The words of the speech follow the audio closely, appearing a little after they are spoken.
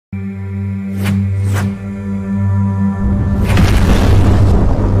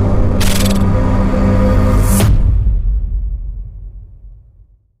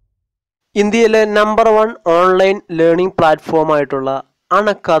ഇന്ത്യയിലെ number 1 online learning പ്ലാറ്റ്ഫോമായിട്ടുള്ള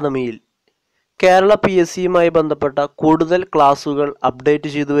അൺഅക്കാദമിയിൽ Kerala PSCയുമായി ബന്ധപ്പെട്ട കൂടുതൽ ക്ലാസുകൾ അപ്ഡേറ്റ്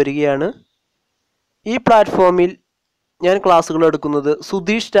ചെയ്തു വരികയാണ്. ഈ പ്ലാറ്റ്ഫോമിൽ ഞാൻ ക്ലാസുകൾ എടുക്കുന്നത്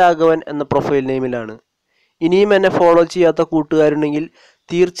സുധീഷ് രാഘവൻ എന്ന പ്രൊഫൈൽ നെയിമിലാണ്. ഇനിയും എന്നെ ഫോളോ ചെയ്യാത്ത കൂട്ടുകാരുണ്ടെങ്കിൽ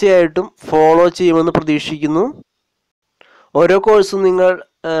തീർച്ചയായിട്ടും ഫോളോ ചെയ്യുമെന്ന് പ്രതീക്ഷിക്കുന്നു. ഓരോ കോഴ്സും നിങ്ങൾ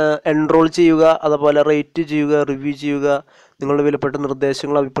എൻറോൾ ചെയ്യുക, അതുപോലെ റേറ്റ് ചെയ്യുക, റിവ്യൂ ചെയ്യുക, നിങ്ങളുടെ വിലപ്പെട്ട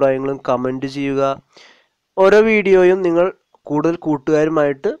നിർദ്ദേശങ്ങളും അഭിപ്രായങ്ങളും കമൻറ്റ് ചെയ്യുക. ഓരോ വീഡിയോയും നിങ്ങൾ കൂടുതൽ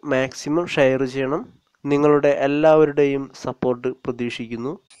കൂട്ടുകാരുമായിട്ട് മാക്സിമം ഷെയർ ചെയ്യണം. നിങ്ങളുടെ എല്ലാവരുടെയും സപ്പോർട്ട്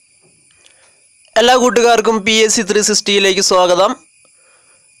പ്രതീക്ഷിക്കുന്നു. എല്ലാ കൂട്ടുകാർക്കും PSC 360യിലേക്ക് സ്വാഗതം.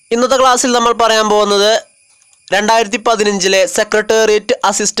 ഇന്നത്തെ ക്ലാസ്സിൽ നമ്മൾ പറയാൻ പോകുന്നത് 2015 സെക്രട്ടേറിയറ്റ്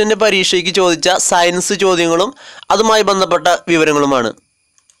അസിസ്റ്റന്റ് പരീക്ഷയ്ക്ക് ചോദിച്ച സയൻസ് ചോദ്യങ്ങളും അതുമായി ബന്ധപ്പെട്ട വിവരങ്ങളുമാണ്.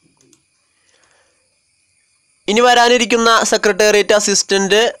 ഇനി വരാനിരിക്കുന്ന സെക്രട്ടേറിയറ്റ്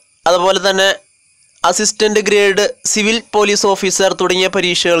അസിസ്റ്റന്റ്, അതുപോലെ തന്നെ assistant grade civil police officer തുടങ്ങിയ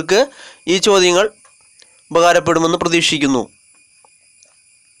പരീക്ഷകൾക്ക് ഈ ചോദ്യങ്ങൾ ഉപകാരപ്പെടുമെന്ന് പ്രതീക്ഷിക്കുന്നു.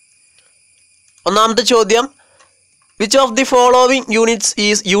 ഒന്നാമത്തെ ചോദ്യം, which of the following units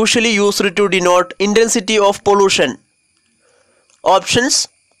is usually used to denote intensity of pollution? Options: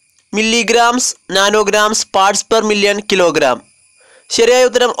 milligrams, nanograms, parts per million, kilogram. ശരിയായ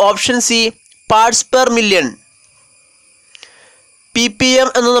ഉത്തരം option C, parts per million. PPM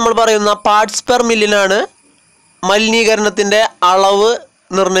എന്ന് നമ്മൾ പറയുന്ന പാർട്സ് പെർ മില്യൺ ആണ് മലിനീകരണത്തിൻ്റെ അളവ്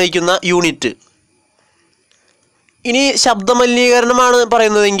നിർണ്ണയിക്കുന്ന യൂണിറ്റ്. ഇനി ശബ്ദമലിനീകരണമാണ്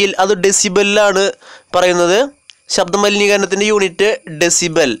പറയുന്നതെങ്കിൽ അത് ഡെസിബലിലാണ് പറയുന്നത്. ശബ്ദമലിനീകരണത്തിൻ്റെ യൂണിറ്റ്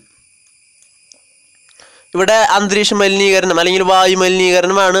ഡെസിബൽ. ഇവിടെ അന്തരീക്ഷ മലിനീകരണം അല്ലെങ്കിൽ വായു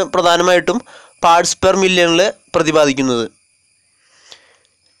മലിനീകരണമാണ് പ്രധാനമായിട്ടും പാർട്സ് പെർ മില്യണിൽ പ്രതിപാദിക്കുന്നത്.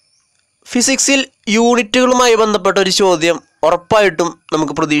 ഫിസിക്സിൽ യൂണിറ്റുകളുമായി ബന്ധപ്പെട്ട ഒരു ചോദ്യം ഉറപ്പായിട്ടും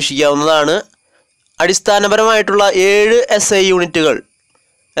നമുക്ക് പ്രതീക്ഷിക്കാവുന്നതാണ്. അടിസ്ഥാനപരമായിട്ടുള്ള 7 SI യൂണിറ്റുകൾ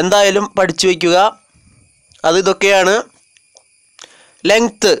എന്തായാലും പഠിച്ചു വയ്ക്കുക. അത് ഇതൊക്കെയാണ്.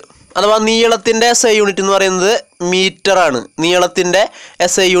 ലെങ്ത്ത് അഥവാ നീളത്തിൻ്റെ SI യൂണിറ്റ് എന്ന് പറയുന്നത് മീറ്റർ ആണ്. നീളത്തിൻ്റെ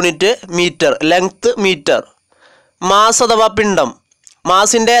SI unit metre, length metre. Mass അഥവാ പിണ്ഡം,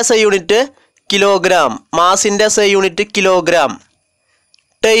 മാസിൻ്റെ SI unit kilogram, മാസിൻ്റെ SI unit kilogram.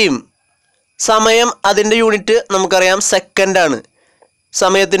 Time, സമയം, അതിൻ്റെ യൂണിറ്റ് നമുക്കറിയാം സെക്കൻഡാണ്.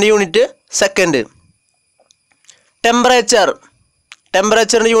 സമയത്തിൻ്റെ unit second. Temperature,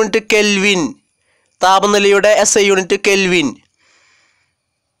 ടെമ്പറേച്ചറിൻ്റെ unit kelvin, താപനിലയുടെ SI unit kelvin.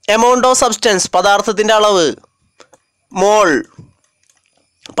 Amount of substance, പദാർത്ഥത്തിൻ്റെ അളവ്, മോൾ,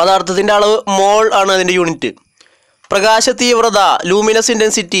 പദാർത്ഥത്തിൻ്റെ അളവ് മോൾ ആണ് അതിൻ്റെ യൂണിറ്റ്. പ്രകാശ തീവ്രത, luminous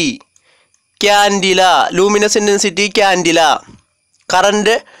intensity, candela, luminous intensity candela.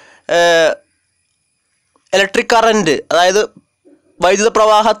 Current, electric current അതായത് വൈദ്യുത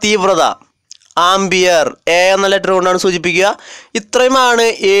പ്രവാഹ തീവ്രത, ആംബിയർ, എ എന്ന ലെറ്റർ കൊണ്ടാണ് സൂചിപ്പിക്കുക. ഇത്രയുമാണ്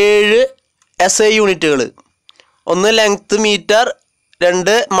 7 SI യൂണിറ്റുകൾ. 1 length metre,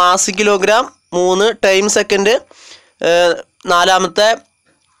 2 mass kilogram, 3 time second, 4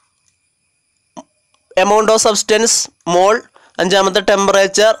 amount of substance mall, 5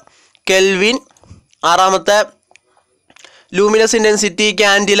 temperature kelvin, 6 luminous intensity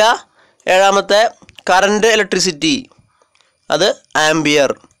candela, 7 current electricity, അത് ആംബിയർ.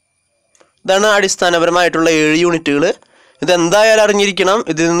 ഇതാണ് അടിസ്ഥാനപരമായിട്ടുള്ള 7 യൂണിറ്റുകൾ. ഇതെന്തായാലും അറിഞ്ഞിരിക്കണം,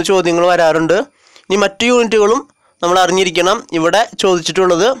 ഇതിൽ നിന്ന് ചോദ്യങ്ങൾ വരാറുണ്ട്. ഇനി മറ്റു യൂണിറ്റുകളും നമ്മൾ അറിഞ്ഞിരിക്കണം. ഇവിടെ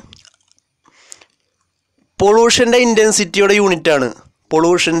ചോദിച്ചിട്ടുള്ളത് പൊള്യൂഷൻ്റെ ഇൻറ്റൻസിറ്റിയുടെ യൂണിറ്റാണ്.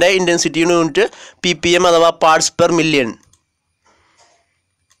 പൊള്യൂഷൻ്റെ ഇൻറ്റൻസിറ്റിയുടെ യൂണിറ്റ് PPM അഥവാ പാർട്സ് പെർ മില്യൺ.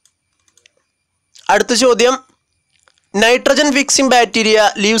 അടുത്ത ചോദ്യം, nitrogen fixing bacteria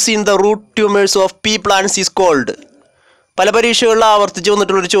leaves in the root tumours of P plants is called. പല പരീക്ഷകളിൽ ആവർത്തിച്ച്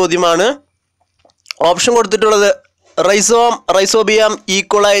വന്നിട്ടുള്ളൊരു ചോദ്യമാണ്. ഓപ്ഷൻ കൊടുത്തിട്ടുള്ളത് റൈസോബിയം,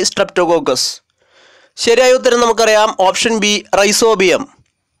 ഈക്കോളൈ, സ്ട്രെപ്റ്റോകോക്കസ്. ശരിയായ ഉത്തരം നമുക്കറിയാം ഓപ്ഷൻ ബി, റൈസോബിയം.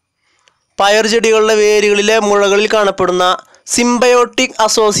 പയർ ചെടികളുടെ വേരുകളിലെ മുഴകളിൽ കാണപ്പെടുന്ന സിംബയോട്ടിക്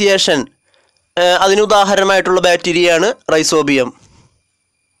അസോസിയേഷൻ, അതിന് ഉദാഹരണമായിട്ടുള്ള ബാക്ടീരിയയാണ് റൈസോബിയം.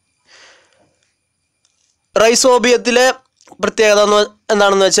 റൈസോബിയത്തിലെ പ്രത്യേകത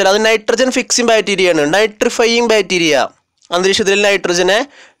എന്താണെന്ന് വെച്ചാൽ അത് നൈട്രജൻ ഫിക്സിംഗ് ബാക്ടീരിയയാണ്. നൈട്രിഫയിങ് ബാക്ടീരിയ, അന്തരീക്ഷത്തിൽ നൈട്രജനെ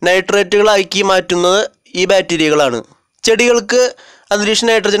നൈട്രേറ്റുകളാക്കി മാറ്റുന്നത് ഈ ബാക്ടീരിയകളാണ്. ചെടികൾക്ക് അന്തരീക്ഷ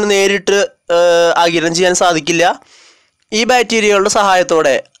നൈട്രജനെ നേരിട്ട് ആഗിരണം ചെയ്യാൻ സാധിക്കില്ല. ഈ ബാക്ടീരിയകളുടെ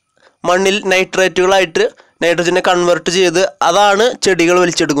സഹായത്തോടെ മണ്ണിൽ നൈട്രേറ്റുകളായിട്ട് നൈട്രജനെ കൺവേർട്ട് ചെയ്ത് അതാണ് ചെടികൾ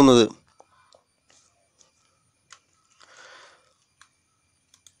വലിച്ചെടുക്കുന്നത്.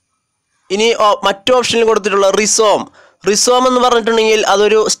 ഇനി മറ്റു ഓപ്ഷനിൽ കൊടുത്തിട്ടുള്ള റിസോം. റിസോം എന്ന് പറഞ്ഞിട്ടുണ്ടെങ്കിൽ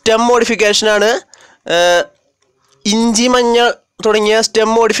അതൊരു സ്റ്റെം മോഡിഫിക്കേഷനാണ്. ഇഞ്ചി മഞ്ഞൾ തുടങ്ങിയ സ്റ്റെം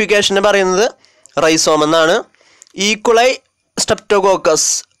മോഡിഫിക്കേഷനെ പറയുന്നത് റൈസോം എന്നാണ്. ഈക്വലൈ സ്ട്രെപ്റ്റോകോക്കസ്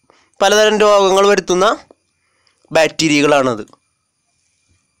പലതരം രോഗങ്ങൾ വരുത്തുന്ന ബാക്ടീരിയകളാണത്.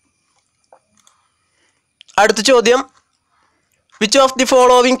 അടുത്ത ചോദ്യം, which of the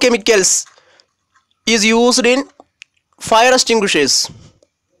following chemicals is used in fire extinguishers?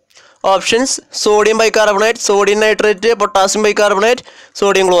 Options sodium bicarbonate, sodium nitrate, potassium bicarbonate,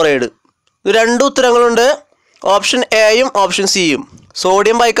 sodium chloride. ഇത് രണ്ട് ഉത്തരങ്ങളുണ്ട്, ഓപ്ഷൻ എയും ഓപ്ഷൻ സിയും.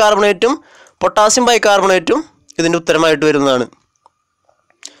 സോഡിയം ബൈകാർബണേറ്റും പൊട്ടാസ്യം ബൈകാർബണേറ്റും ഇതിൻ്റെ ഉത്തരമായിട്ട് വരുന്നതാണ്.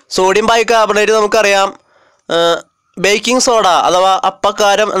 സോഡിയം ബൈകാർബണേറ്റ് നമുക്കറിയാം ബേക്കിംഗ് സോഡ അഥവാ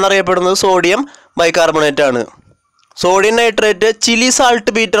അപ്പക്കാരം എന്നറിയപ്പെടുന്നത് സോഡിയം ബൈകാർബണേറ്റ് ആണ്. Sodium nitrate chilli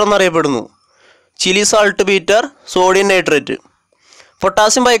salt beater എന്നറിയപ്പെടുന്നു. Chilli salt beater sodium nitrate.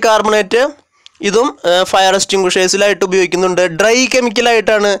 Potassium bicarbonate ഇതും ഫയർ എക്സ്റ്റിംഗ്വിഷേഴ്സിലായിട്ട് ഉപയോഗിക്കുന്നുണ്ട്. ഡ്രൈ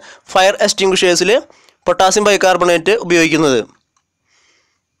കെമിക്കലായിട്ടാണ് ഫയർ എക്സ്റ്റിംഗ്വിഷേഴ്സിൽ പൊട്ടാസ്യം ബൈകാർബണേറ്റ് ഉപയോഗിക്കുന്നത്.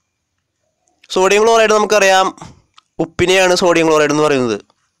 സോഡിയം ക്ലോറൈഡ് നമുക്കറിയാം ഉപ്പിനെയാണ് സോഡിയം ക്ലോറൈഡ് എന്ന് പറയുന്നത്.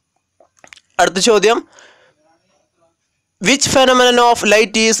 അടുത്ത ചോദ്യം, which ഫെനോമെനൻ of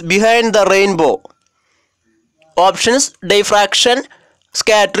light is behind the rainbow? Options diffraction,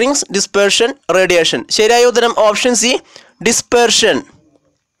 സ്കാറ്ററിങ്സ്, dispersion, radiation. ശരിയായ ഉത്തരം option C, dispersion.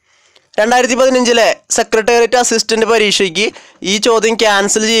 2015 secretariat assistant പരീക്ഷയ്ക്ക് ഈ ചോദ്യം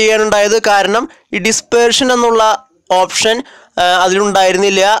ക്യാൻസൽ ചെയ്യാനുണ്ടായത് കാരണം ഈ ഡിസ്പെർഷൻ എന്നുള്ള ഓപ്ഷൻ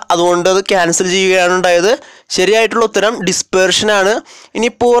അതിലുണ്ടായിരുന്നില്ല, അതുകൊണ്ട് അത് ക്യാൻസൽ ചെയ്യുകയാണ് ഉണ്ടായത്. ശരിയായിട്ടുള്ള ഉത്തരം ഡിസ്പെർഷനാണ്. ഇനി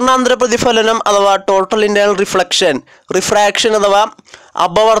പൂർണ്ണാന്തര പ്രതിഫലനം അഥവാ ടോട്ടൽ ഇൻറ്റേർണൽ റിഫ്ലക്ഷൻ, റിഫ്രാക്ഷൻ അഥവാ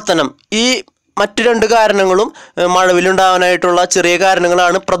അപവർത്തനം, ഈ മറ്റു രണ്ട് കാരണങ്ങളും മഴവിലുണ്ടാവാനായിട്ടുള്ള ചെറിയ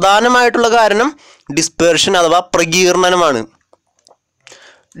കാരണങ്ങളാണ്. പ്രധാനമായിട്ടുള്ള കാരണം ഡിസ്പെർഷൻ അഥവാ പ്രകീർണനമാണ്.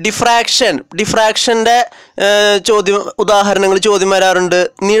 ഡിഫ്രാക്ഷൻ്റെ ഉദാഹരണങ്ങൾ ചോദ്യം വരാറുണ്ട്.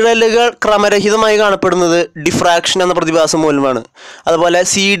 നിഴലുകൾ ക്രമരഹിതമായി കാണപ്പെടുന്നത് ഡിഫ്രാക്ഷൻ എന്ന പ്രതിഭാസം മൂലമാണ്. അതുപോലെ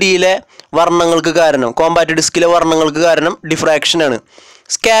CD-യിലെ വർണ്ണങ്ങൾക്ക് കാരണം, കോമ്പാക്റ്റ് ഡിസ്കിലെ വർണ്ണങ്ങൾക്ക് കാരണം ഡിഫ്രാക്ഷനാണ്.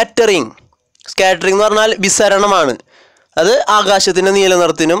 സ്കാറ്ററിങ് എന്ന് പറഞ്ഞാൽ വിസരണമാണ്. അത് ആകാശത്തിൻ്റെ നീല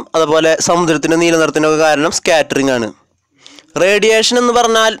നിറത്തിനും അതുപോലെ സമുദ്രത്തിൻ്റെ നീല നിറത്തിനൊക്കെ കാരണം സ്കാറ്ററിങ് ആണ്. റേഡിയേഷൻ എന്ന്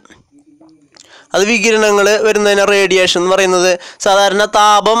പറഞ്ഞാൽ അത് വികിരണങ്ങൾ വരുന്നതിന് റേഡിയേഷൻ എന്ന് പറയുന്നത് സാധാരണ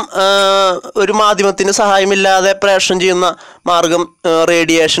താപം ഒരു മാധ്യമത്തിന് സഹായമില്ലാതെ പ്രേഷണം ചെയ്യുന്ന മാർഗം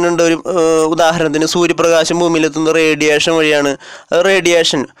റേഡിയേഷൻ ഉണ്ട്. ഒരു ഉദാഹരണത്തിന് സൂര്യപ്രകാശം ഭൂമിയിലെത്തുന്ന റേഡിയേഷൻ വഴിയാണ്.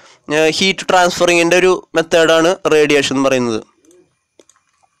 റേഡിയേഷൻ ഹീറ്റ് ട്രാൻസ്ഫറിങ്ങിൻ്റെ ഒരു മെത്തേഡാണ് റേഡിയേഷൻ എന്ന് പറയുന്നത്.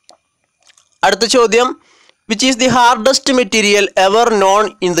 അടുത്ത ചോദ്യം, which is the hardest material ever non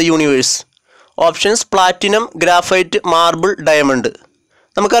in the universe? Options platinum, graphite, marble, diamond.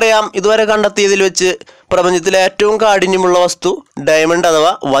 നമുക്കറിയാം ഇതുവരെ കണ്ടെത്തിയതിൽ വെച്ച് പ്രപഞ്ചത്തിലെ ഏറ്റവും കാഠിന്യമുള്ള വസ്തു ഡയമണ്ട്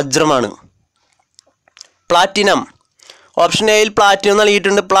അഥവാ വജ്രമാണ്. പ്ലാറ്റിനം, ഓപ്ഷൻ എയിൽ പ്ലാറ്റിനം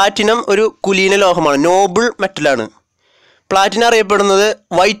നൽകിയിട്ടുണ്ട്. പ്ലാറ്റിനം ഒരു കുലീന ലോഹമാണ്, നോബിൾ മെറ്റലാണ്. പ്ലാറ്റിനം അറിയപ്പെടുന്നത്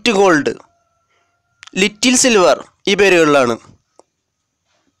വൈറ്റ് ഗോൾഡ്, ലിറ്റിൽ സിൽവർ ഈ പേരുകളിലാണ്.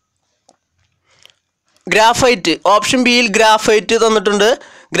 ഗ്രാഫൈറ്റ്, ഓപ്ഷൻ ബിയിൽ ഗ്രാഫൈറ്റ് തന്നിട്ടുണ്ട്.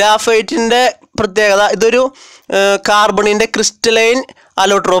 ഗ്രാഫൈറ്റിൻ്റെ പ്രത്യേകത ഇതൊരു കാർബണിൻ്റെ ക്രിസ്റ്റലൈൻ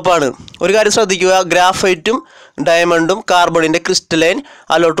അലോട്രോപ്പാണ്. ഒരു കാര്യം ശ്രദ്ധിക്കുക, ഗ്രാഫൈറ്റും ഡയമണ്ടും കാർബണിൻ്റെ ക്രിസ്റ്റലൈൻ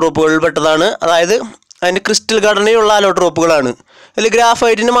അലോട്രോപ്പുകളിൽ പെട്ടതാണ്. അതായത് അതിൻ്റെ ക്രിസ്റ്റൽ ഘടനയുള്ള അലോട്രോപ്പുകളാണ്. ഇതിൽ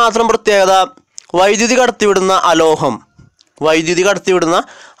ഗ്രാഫൈറ്റിന് മാത്രം പ്രത്യേകത വൈദ്യുതി കടത്തിവിടുന്ന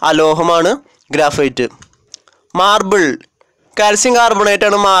അലോഹമാണ് ഗ്രാഫൈറ്റ്. മാർബിൾ, കാൽസ്യം കാർബണേറ്റ്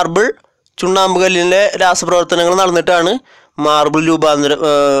ആണ് മാർബിൾ. ചുണ്ണാമ്പ് കല്ലിലെ രാസപ്രവർത്തനങ്ങൾ നടന്നിട്ടാണ് മാർബിൾ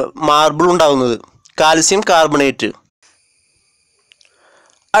ഉണ്ടാകുന്നത്, കാൽസ്യം കാർബണേറ്റ്.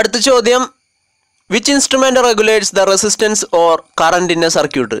 അടുത്ത ചോദ്യം, which instrument regulates the resistance or current in A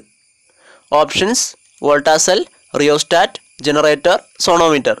circuit? Options വോൾട്ടാസെൽ, rheostat, generator,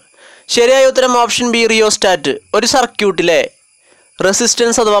 sonometer. ശരിയായ ഉത്തരം ഓപ്ഷൻ ബി, റിയോസ്റ്റാറ്റ്. ഒരു സർക്യൂട്ടിലെ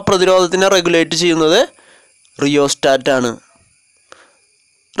റെസിസ്റ്റൻസ് അഥവാ പ്രതിരോധത്തിനെ റെഗുലേറ്റ് ചെയ്യുന്നത് റിയോസ്റ്റാറ്റ് ആണ്.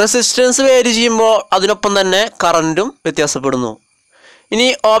 റെസിസ്റ്റൻസ് വേരി ചെയ്യുമ്പോൾ അതിനൊപ്പം തന്നെ കറൻറ്റും വ്യത്യാസപ്പെടുന്നു. ഇനി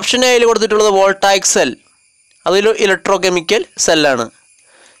ഓപ്ഷൻ എയിൽ കൊടുത്തിട്ടുള്ളത് വോൾട്ടായിക് സെൽ, അതൊരു ഇലക്ട്രോ കെമിക്കൽ സെല്ലാണ്.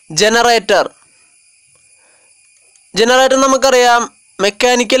 ജനറേറ്റർ നമുക്കറിയാം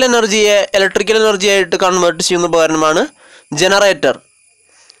മെക്കാനിക്കൽ എനർജിയെ ഇലക്ട്രിക്കൽ എനർജി ആയിട്ട് കൺവേർട്ട് ചെയ്യുന്ന ഉപകരണമാണ് ജനറേറ്റർ.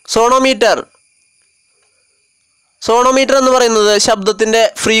 സോണോമീറ്റർ എന്ന് പറയുന്നത് ശബ്ദത്തിൻ്റെ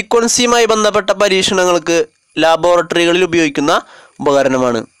ഫ്രീക്വൻസിയുമായി ബന്ധപ്പെട്ട പരീക്ഷണങ്ങൾക്ക് ലാബോറട്ടറികളിൽ ഉപയോഗിക്കുന്ന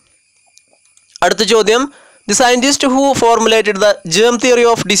ഉപകരണമാണ്. അടുത്ത ചോദ്യം, the scientist who formulated the germ theory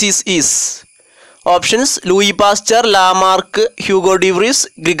of disease is? Options Louis Pasteur, Lamarck, Hugo de Vries,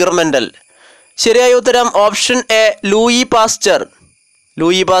 Gregor Mendel. ശരിയായ ഉത്തരം ഓപ്ഷൻ എ, ലൂയി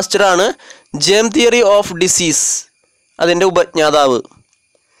പാസ്ചർ ആണ് ജേം തിയറി ഓഫ് ഡിസീസ് അതിൻ്റെ ഉപജ്ഞാതാവ്.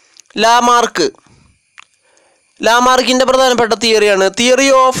 ലാമാർക്കിൻ്റെ പ്രധാനപ്പെട്ട തിയറിയാണ് theory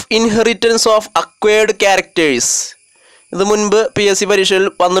of inheritance of acquired characters. ഇത് മുൻപ് PSC പരീക്ഷയിൽ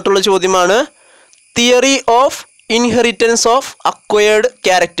വന്നിട്ടുള്ള ചോദ്യമാണ്. Theory of inheritance of acquired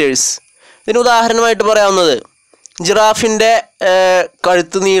characters. ഇതിന് ഉദാഹരണമായിട്ട് പറയാവുന്നത് ജിറാഫിൻ്റെ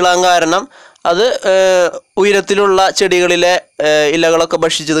കഴുത്ത് നീളാൻ കാരണം അത് ഉയരത്തിലുള്ള ചെടികളിലെ ഇലകളൊക്കെ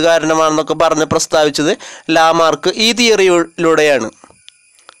ഭക്ഷിച്ചത് കാരണമാണെന്നൊക്കെ പറഞ്ഞ് പ്രസ്താവിച്ചത് ലാമാർക്ക് ഈ തിയറിയിലൂടെയാണ്.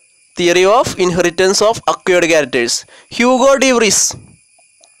 Theory of inheritance of acquired characters. Hugo de Vries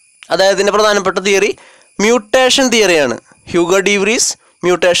അദ്ദേഹത്തിൻ്റെ പ്രധാനപ്പെട്ട theory mutation തിയറിയാണ്. Hugo de Vries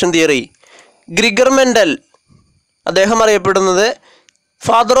mutation theory. Gregor Mendel അദ്ദേഹം അറിയപ്പെടുന്നത്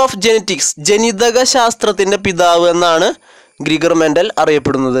ഫാദർ ഓഫ് ജെനറ്റിക്സ്, ജനിതക ശാസ്ത്രത്തിൻ്റെ പിതാവ് എന്നാണ് ഗ്രിഗർ മെൻഡൽ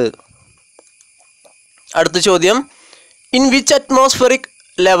അറിയപ്പെടുന്നത്. അടുത്ത ചോദ്യം, in which atmospheric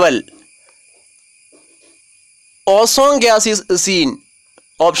level ozone gas is seen?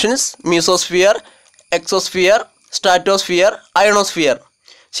 Options mesosphere, exosphere, stratosphere, ionosphere.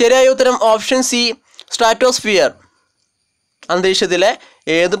 ശരിയായ ഉത്തരം ഓപ്ഷൻ സി, സ്ട്രാറ്റോസ്ഫിയർ. അന്തരീക്ഷത്തിലെ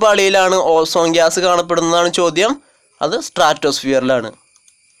ഏത് പാളിയിലാണ് ഓസോൺ ഗ്യാസ് കാണപ്പെടുന്നതാണ് ചോദ്യം. അത് സ്ട്രാറ്റോസ്ഫിയറിലാണ്.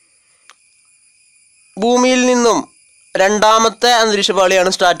 ഭൂമിയിൽ നിന്നും രണ്ടാമത്തെ അന്തരീക്ഷ പാളിയാണ്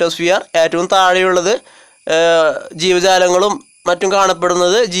സ്ട്രാറ്റോസ്ഫിയർ. ഏറ്റവും താഴെയുള്ളത് ജീവജാലങ്ങളും മറ്റും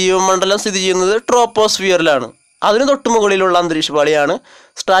കാണപ്പെടുന്നത്, ജീവമണ്ഡലം സ്ഥിതി ചെയ്യുന്നത് ട്രോപ്പോസ്ഫിയറിലാണ്. അതിന് തൊട്ടുമുകളിലുള്ള അന്തരീക്ഷ പാളിയാണ്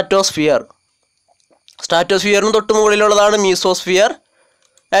സ്ട്രാറ്റോസ്ഫിയർ. സ്ട്രാറ്റോസ്ഫിയറിന് തൊട്ടുമുകളിലുള്ളതാണ് മീസോസ്ഫിയർ.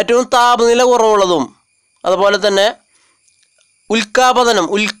 ഏറ്റവും താപനില കുറവുള്ളതും അതുപോലെ തന്നെ ഉൽക്കാപതനം,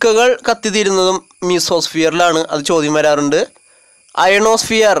 ഉൽക്കകൾ കത്തിത്തീരുന്നതും മീസോസ്ഫിയറിലാണ്. അത് ചോദ്യം വരാറുണ്ട്.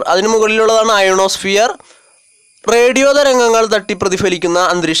 അയണോസ്ഫിയർ, അതിന് മുകളിലുള്ളതാണ് അയണോസ്ഫിയർ. റേഡിയോ തരംഗങ്ങൾ തട്ടി പ്രതിഫലിക്കുന്ന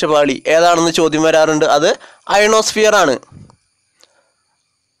അന്തരീക്ഷ പാളി ഏതാണെന്ന് ചോദ്യം വരാറുണ്ട്. അത് അയണോസ്ഫിയർ ആണ്.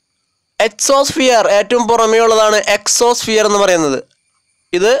 എക്സോസ്ഫിയർ, ഏറ്റവും പുറമേ ഉള്ളതാണ് എക്സോസ്ഫിയർ എന്ന് പറയുന്നത്.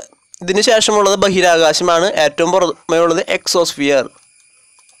 ഇതിന് ശേഷമുള്ളത് ബഹിരാകാശമാണ്. ഏറ്റവും പുറമേ ഉള്ളത് എക്സോസ്ഫിയർ.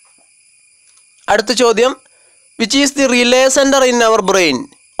 അടുത്ത ചോദ്യം, which is the relay centre in our brain?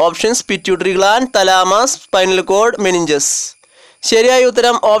 Options pituitary gland, thalamus, spinal cord, meninges. ശരിയായ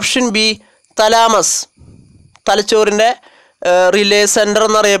ഉത്തരം ഓപ്ഷൻ ബി, തലാമസ്. തലച്ചോറിൻ്റെ റിലേ സെൻറ്റർ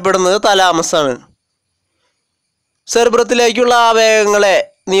എന്നറിയപ്പെടുന്നത് തലാമസ് ആണ്. സെറിബ്രത്തിലേക്കുള്ള ആവേഗങ്ങളെ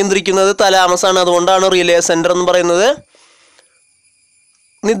നിയന്ത്രിക്കുന്നത് തലാമസ് ആണ്. അതുകൊണ്ടാണ് റിലേ സെൻറ്റർ എന്ന് പറയുന്നത്.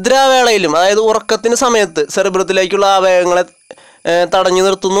 നിദ്രാവേളയിലും, അതായത് ഉറക്കത്തിന് സമയത്ത് സെറിബ്രത്തിലേക്കുള്ള ആവേഗങ്ങളെ തടഞ്ഞു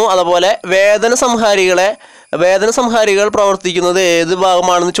നിർത്തുന്നു. അതുപോലെ വേദന സംഹാരികൾ പ്രവർത്തിക്കുന്നത് ഏത്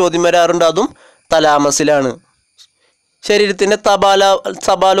ഭാഗമാണെന്ന് ചോദ്യം വരാറുണ്ട്. അതും തലാമസിലാണ്. ശരീരത്തിൻ്റെ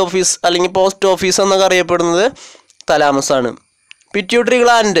തപാൽ ഓഫീസ് അല്ലെങ്കിൽ പോസ്റ്റ് ഓഫീസ് എന്നൊക്കെ അറിയപ്പെടുന്നത് തലാമസ് ആണ്. പിറ്റ്യൂട്ടറി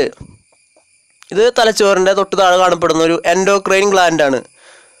ഗ്ലാൻഡ്, ഇത് തലച്ചോറിൻ്റെ തൊട്ട് താഴെ കാണപ്പെടുന്ന ഒരു എൻഡോക്രൈൻ ഗ്ലാൻഡാണ്.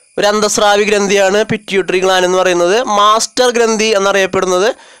 ഒരു അന്തസ്രാവി ഗ്രന്ഥിയാണ് പിറ്റ്യൂട്ടറി ഗ്ലാൻഡ് എന്ന് പറയുന്നത്. മാസ്റ്റർ ഗ്രന്ഥി എന്നറിയപ്പെടുന്നത്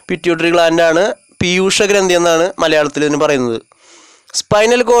പിറ്റ്യൂട്ടറി ഗ്ലാൻഡാണ്. പീയൂഷ ഗ്രന്ഥി എന്നാണ് മലയാളത്തിൽ ഇതിന് പറയുന്നത്.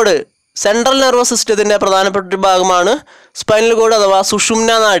 സ്പൈനൽ കോഡ്, സെൻട്രൽ നെർവസ് സിസ്റ്റത്തിൻ്റെ പ്രധാനപ്പെട്ട ഒരു ഭാഗമാണ് സ്പൈനൽ കോഡ് അഥവാ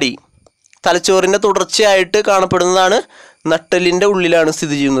സുഷുമ്ന നാഡി. തലച്ചോറിൻ്റെ തുടർച്ചയായിട്ട് കാണപ്പെടുന്നതാണ്. നട്ടെല്ലിൻ്റെ ഉള്ളിലാണ്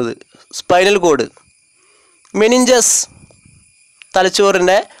സ്ഥിതി ചെയ്യുന്നത് സ്പൈനൽ കോഡ്. മെനിഞ്ചസ്,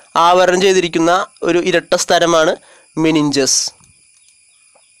 തലച്ചോറിൻ്റെ ആവരണം ചെയ്തിരിക്കുന്ന ഒരു ഇരട്ട സ്ഥലമാണ് മെനിഞ്ചസ്.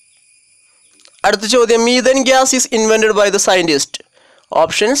 അടുത്ത ചോദ്യം, മീഥൻ gas is invented by the scientist.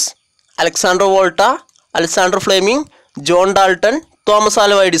 Options Alexander Volta, Alexander Fleming, John Dalton, Thomas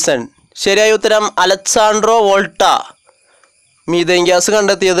Alva Edison. ശരിയായ ഉത്തരം അലക്സാൻഡ്രോ വോൾട്ട. മീഥേൻ ഗ്യാസ്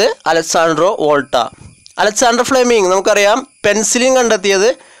കണ്ടെത്തിയത് അലക്സാൻഡ്രോ വോൾട്ട. അലക്സാണ്ടർ ഫ്ലെമിംഗ്, നമുക്കറിയാം പെൻസിലിൻ കണ്ടെത്തിയത്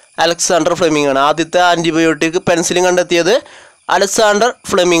അലക്സാണ്ടർ ഫ്ലെമിംഗ് ആണ്. ആദ്യത്തെ ആൻറ്റിബയോട്ടിക് പെൻസിലിൻ കണ്ടെത്തിയത് അലക്സാണ്ടർ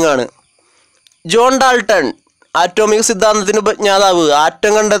ഫ്ലെമിംഗ് ആണ്. ജോൺ ഡാൾട്ടൺ, ആറ്റോമിക് സിദ്ധാന്തത്തിന് ഉപജ്ഞാതാവ്,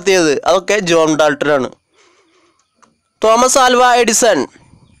 ആറ്റം കണ്ടെത്തിയത്, അതൊക്കെ ജോൺ ഡാൾട്ടൺ ആണ്. തോമസ് ആൽവ എഡിസൺ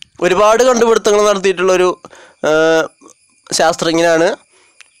ഒരുപാട് കണ്ടുപിടുത്തങ്ങൾ നടത്തിയിട്ടുള്ളൊരു ശാസ്ത്രജ്ഞനാണ്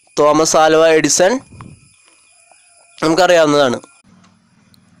തോമസ് ആൽവ എഡിസൺ, നമുക്കറിയാവുന്നതാണ്.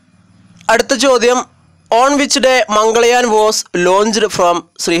 അടുത്ത ചോദ്യം, on which day മംഗളയാൻ was launched from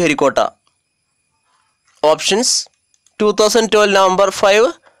Sriharikota? Options 2012 November 5,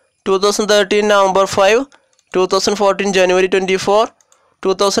 2013 November 5, 2014 January 24,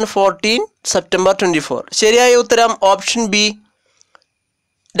 2014 September 24. ശരിയായ ഉത്തരം ഓപ്ഷൻ ബി,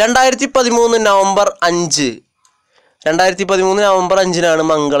 2013 നവംബർ 5. 2013 നവംബർ 5-നാണ്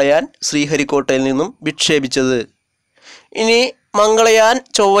മംഗളയാൻ ശ്രീഹരിക്കോട്ടയിൽ നിന്നും വിക്ഷേപിച്ചത്. ഇനി മംഗളയാൻ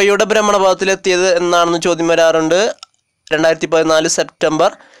ചൊവ്വയുടെ ഭ്രമണപഥത്തിലെത്തിയത് എന്നാണെന്ന് ചോദ്യം വരാറുണ്ട്. 2014 സെപ്റ്റംബർ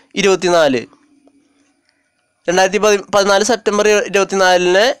 24. 2014 സെപ്റ്റംബർ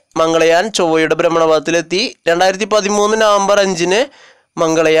 24-ന് മംഗളയാൻ ചൊവ്വയുടെ ഭ്രമണപഥത്തിലെത്തി. 2013 നവംബർ 5-ന്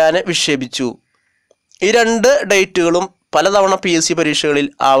മംഗളയാൻ വിക്ഷേപിച്ചു. ഈ രണ്ട് ഡേറ്റുകളും പലതവണ PSC പരീക്ഷകളിൽ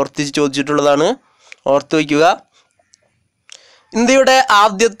ആവർത്തിച്ച് ചോദിച്ചിട്ടുള്ളതാണ്. ഓർത്തു വയ്ക്കുക. ഇന്ത്യയുടെ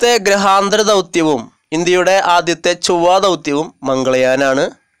ആദ്യത്തെ ഗ്രഹാന്തര ദൗത്യവും ഇന്ത്യയുടെ ആദ്യത്തെ ചൊവ്വാ ദൗത്യവും മംഗളയാനാണ്.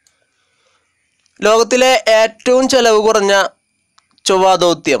 ലോകത്തിലെ ഏറ്റവും ചെലവ് കുറഞ്ഞ ചൊവ്വാ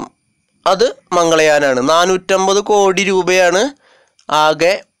ദൗത്യം അത് മംഗളയാനാണ്. 450 കോടി രൂപയാണ്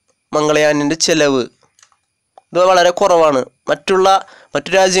ആകെ മംഗളയാനിൻ്റെ ചെലവ്. ഇത് വളരെ കുറവാണ്.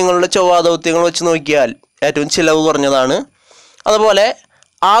 മറ്റു രാജ്യങ്ങളുടെ ചൊവ്വാ ദൗത്യങ്ങൾ വെച്ച് നോക്കിയാൽ ഏറ്റവും ചിലവ് കുറഞ്ഞതാണ്. അതുപോലെ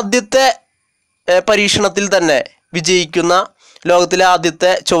ആദ്യത്തെ പരീക്ഷണത്തിൽ തന്നെ വിജയിക്കുന്ന ലോകത്തിലെ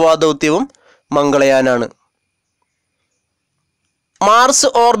ആദ്യത്തെ ചൊവ്വാ ദൗത്യവും മംഗളയാനാണ്. മാർസ്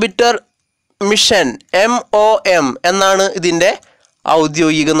ഓർബിറ്റർ മിഷൻ MOM എന്നാണ് ഇതിൻ്റെ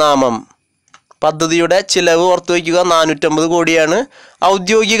ഔദ്യോഗിക നാമം. പദ്ധതിയുടെ ചിലവ് ഓർത്തു വയ്ക്കുക, 450 കോടിയാണ്.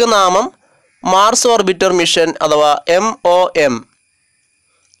 ഔദ്യോഗിക നാമം മാർസ് ഓർബിറ്റർ മിഷൻ അഥവാ MOM.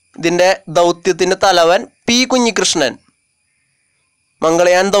 ഇതിൻ്റെ ദൗത്യത്തിൻ്റെ തലവൻ P കുഞ്ഞികൃഷ്ണൻ.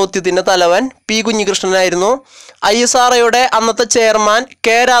 മംഗളയാൻ ദൗത്യത്തിൻ്റെ തലവൻ P കുഞ്ഞികൃഷ്ണനായിരുന്നു. ISROയുടെ അന്നത്തെ ചെയർമാൻ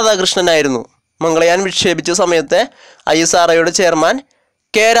K രാധാകൃഷ്ണനായിരുന്നു. മംഗളയാൻ വിക്ഷേപിച്ച സമയത്തെ ISROയുടെ chairman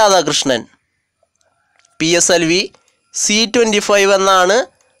K Radhakrishnan. PSLV C-25 എന്നാണ്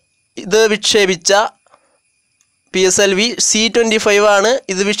ഇത് വിക്ഷേപിച്ച PSLV C-25 ആണ്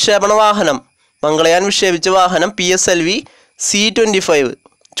ഇത് വിക്ഷേപണ വാഹനം. മംഗളയാൻ വിക്ഷേപിച്ച വാഹനം PSLV C-25.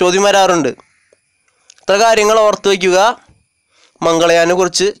 ചോദ്യം വരാറുണ്ട്. ഇത്ര കാര്യങ്ങൾ ഓർത്തു വയ്ക്കുക. മംഗളയാനെ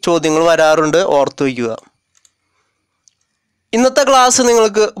കുറിച്ച് ചോദ്യങ്ങൾ വരാറുണ്ട്, ഓർത്തു വയ്ക്കുക. ഇന്നത്തെ ക്ലാസ്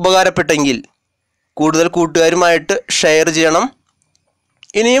നിങ്ങൾക്ക് ഉപകാരപ്പെട്ടെങ്കിൽ കൂടുതൽ കൂട്ടുകാരുമായിട്ട് ഷെയർ ചെയ്യണം.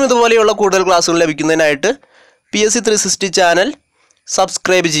 ഇനിയും ഇതുപോലെയുള്ള കൂടുതൽ ക്ലാസ്സുകൾ ലഭിക്കുന്നതിനായിട്ട് PSC 360 ചാനൽ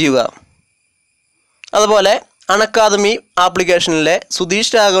സബ്സ്ക്രൈബ് ചെയ്യുക. അതുപോലെ അക്കാദമി ആപ്ലിക്കേഷനിലെ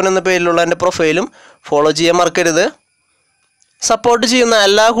സുധീഷ് രാഘവൻ എന്ന പേരിലുള്ള എൻ്റെ പ്രൊഫൈലും ഫോളോ ചെയ്യാൻ മറക്കരുത്. സപ്പോർട്ട് ചെയ്യുന്ന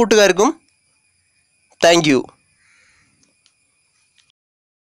എല്ലാ കൂട്ടുകാർക്കും താങ്ക് യു.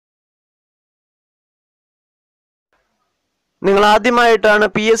 നിങ്ങൾ ആദ്യമായിട്ടാണ്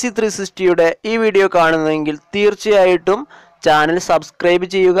PSC 360യുടെ ഈ വീഡിയോ കാണുന്നതെങ്കിൽ തീർച്ചയായിട്ടും ചാനൽ സബ്സ്ക്രൈബ്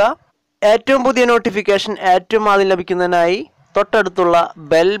ചെയ്യുക. ഏറ്റവും പുതിയ നോട്ടിഫിക്കേഷൻ ഏറ്റവും ആദ്യം ലഭിക്കുന്നതിനായി തൊട്ടടുത്തുള്ള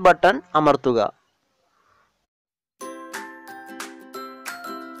ബെൽ ബട്ടൺ അമർത്തുക.